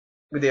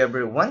Good day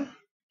everyone,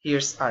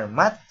 here's our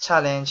math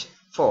challenge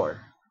for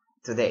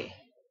today.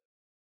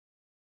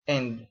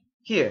 And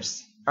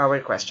here's our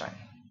question.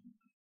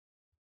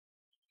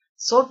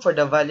 Solve for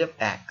the value of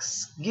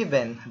x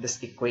given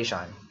this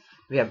equation.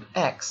 We have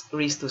x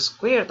raised to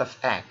square root of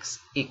x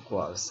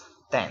equals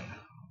 10.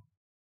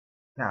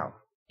 Now,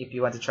 if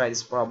you want to try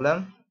this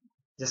problem,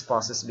 just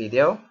pause this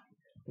video.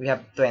 We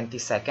have 20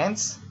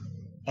 seconds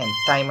and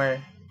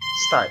timer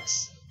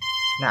starts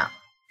now.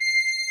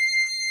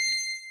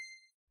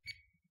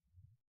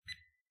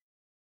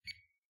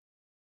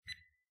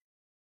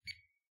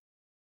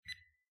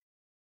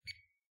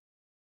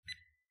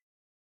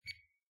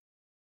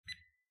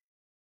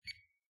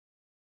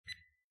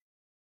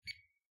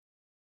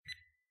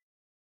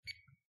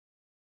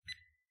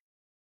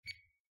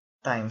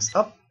 Time's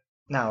up.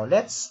 Now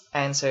let's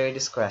answer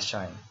this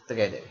question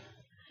together.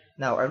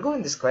 Now our goal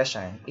in this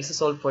question is to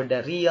solve for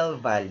the real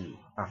value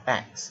of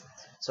x.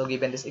 So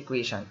given this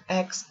equation,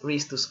 x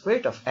raised to square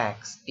root of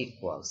x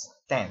equals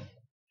 10.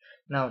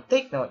 Now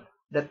take note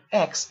that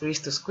x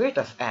raised to square root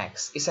of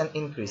x is an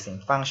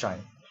increasing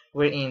function,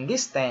 wherein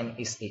this 10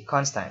 is a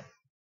constant.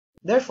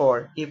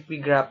 Therefore, if we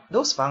graph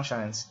those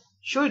functions,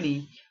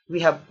 surely we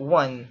have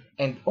one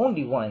and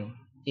only one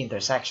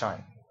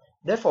intersection.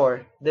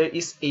 Therefore, there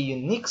is a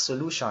unique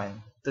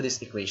solution to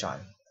this equation.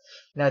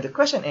 Now the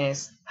question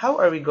is, how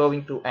are we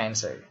going to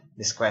answer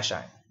this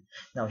question?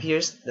 Now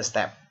here's the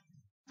step.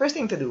 First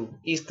thing to do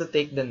is to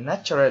take the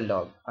natural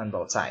log on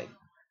both sides.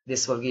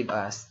 This will give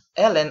us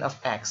ln of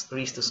x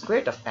raised to square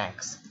root of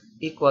x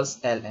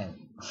equals ln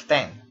of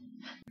 10.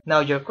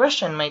 Now your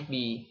question might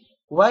be,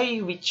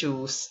 why we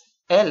choose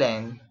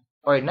ln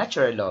or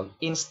natural log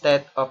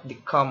instead of the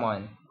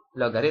common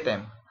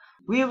logarithm?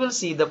 We will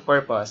see the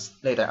purpose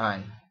later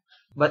on.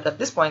 But at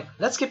this point,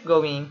 let's keep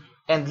going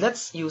and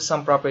let's use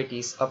some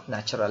properties of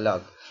natural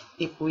log.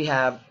 If we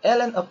have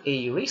ln of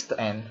a raised to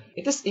n,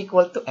 it is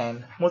equal to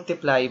n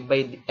multiplied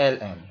by the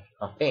ln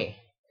of a.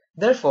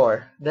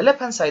 Therefore, the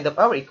left-hand side of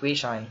our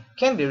equation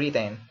can be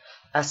written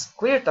as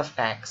square root of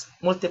x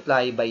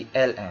multiplied by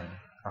ln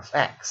of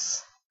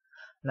x.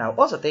 Now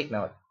also take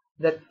note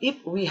that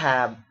if we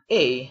have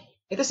a,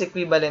 it is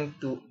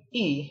equivalent to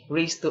e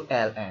raised to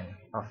ln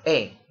of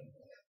a.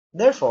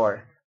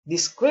 Therefore, the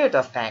square root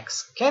of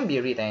x can be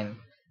written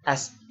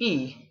as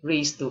e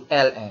raised to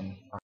ln.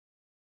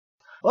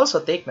 Also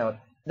take note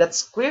that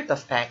square root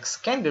of x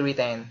can be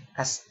written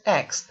as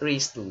x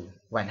raised to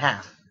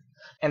 1/2.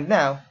 And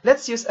now,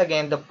 let's use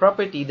again the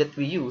property that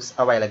we used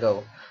a while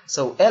ago.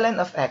 So ln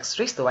of x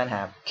raised to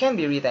 1/2 can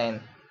be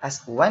written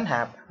as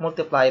 1/2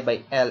 multiplied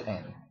by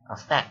ln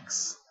of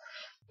x.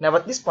 Now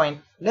at this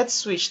point, let's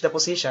switch the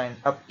position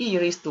of e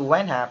raised to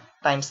 1/2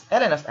 times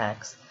ln of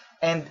x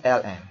and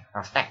ln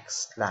of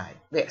x, like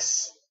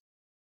this.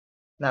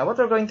 Now what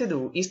we're going to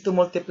do is to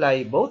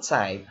multiply both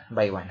sides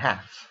by 1/2.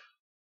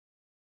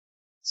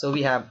 So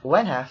we have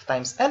 1/2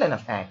 times ln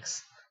of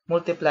x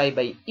multiplied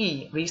by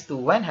e raised to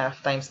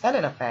 1/2 times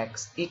ln of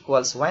x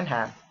equals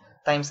 1/2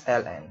 times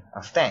ln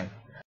of 10.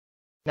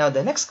 Now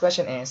the next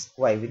question is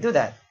why we do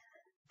that.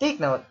 Take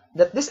note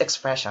that this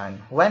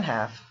expression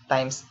 1/2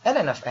 times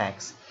ln of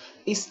x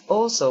is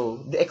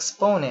also the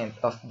exponent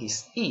of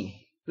this e,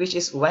 which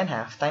is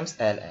 1/2 times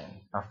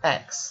ln of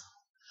x.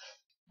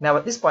 Now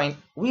at this point,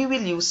 we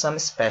will use some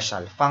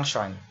special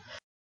function.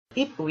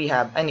 If we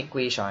have an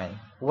equation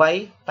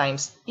y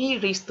times e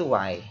raised to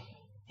y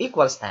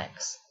equals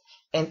x,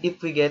 and if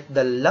we get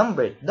the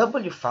Lambert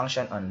w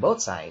function on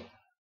both sides,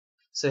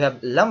 so we have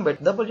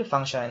Lambert w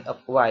function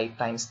of y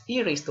times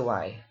e raised to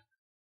y,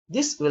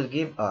 this will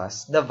give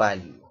us the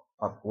value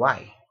of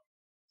y.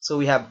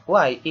 So we have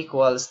y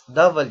equals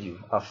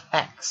w of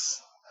x.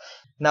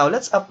 Now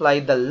let's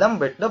apply the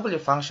Lambert w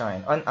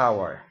function on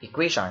our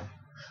equation.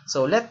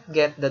 So let's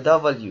get the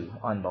w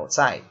on both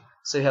sides.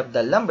 So you have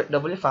the Lambert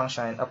w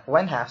function of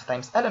 1/2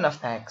 times ln of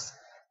x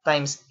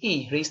times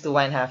e raised to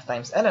 1/2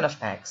 times ln of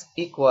x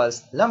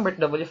equals Lambert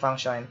w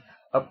function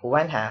of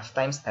 1/2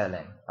 times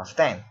ln of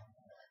 10.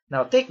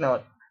 Now take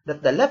note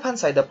that the left-hand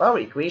side of our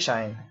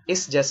equation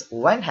is just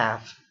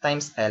 1/2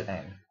 times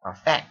ln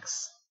of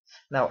x.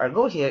 Now our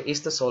goal here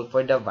is to solve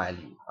for the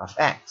value of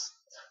x.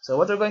 So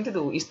what we're going to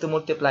do is to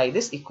multiply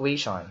this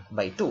equation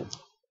by 2.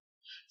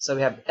 So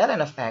we have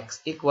ln of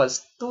x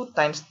equals 2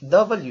 times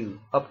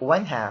w of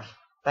 1/2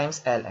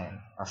 times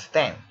ln of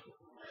 10.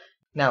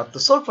 Now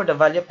to solve for the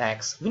value of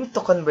x, we need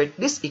to convert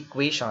this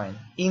equation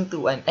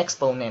into an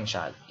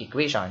exponential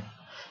equation.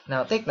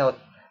 Now take note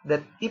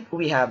that if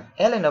we have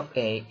ln of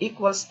a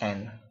equals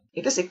n,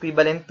 it is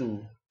equivalent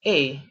to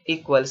a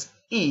equals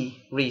e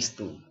raised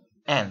to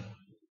n.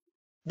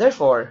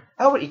 Therefore,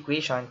 our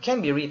equation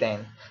can be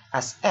written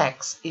as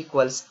x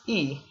equals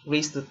e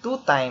raised to 2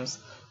 times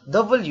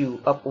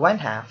w of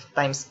 1/2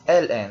 times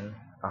ln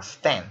of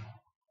 10.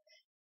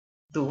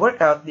 To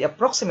work out the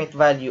approximate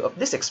value of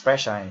this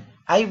expression,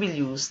 I will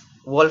use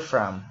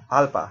Wolfram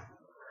alpha.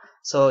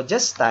 So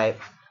just type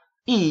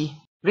e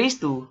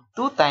raised to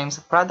 2 times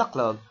product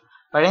log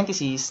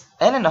parentheses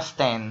ln of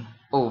 10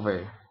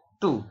 over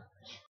 2.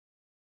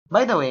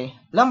 By the way,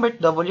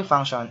 Lambert W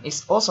function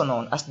is also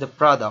known as the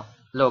product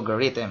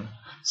logarithm.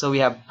 So we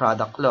have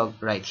product log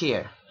right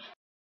here.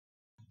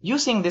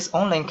 Using this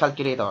online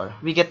calculator,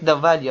 we get the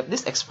value of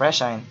this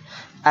expression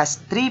as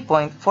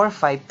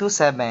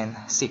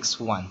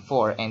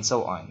 3.4527614 and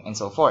so on and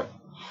so forth.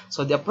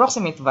 So the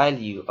approximate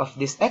value of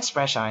this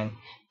expression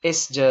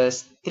is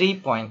just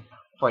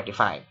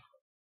 3.45.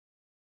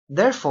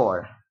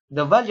 Therefore,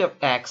 the value of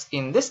x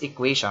in this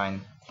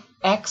equation,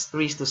 x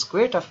raised to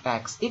square root of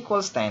x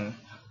equals 10,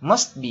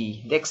 must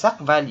be the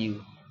exact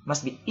value,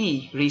 must be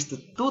e raised to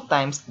 2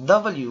 times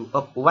w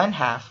of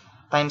 1/2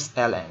 times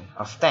ln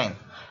of 10,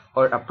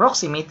 or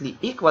approximately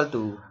equal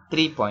to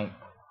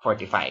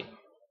 3.45.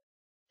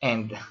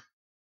 And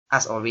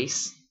as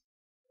always,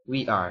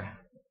 we are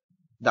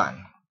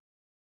done.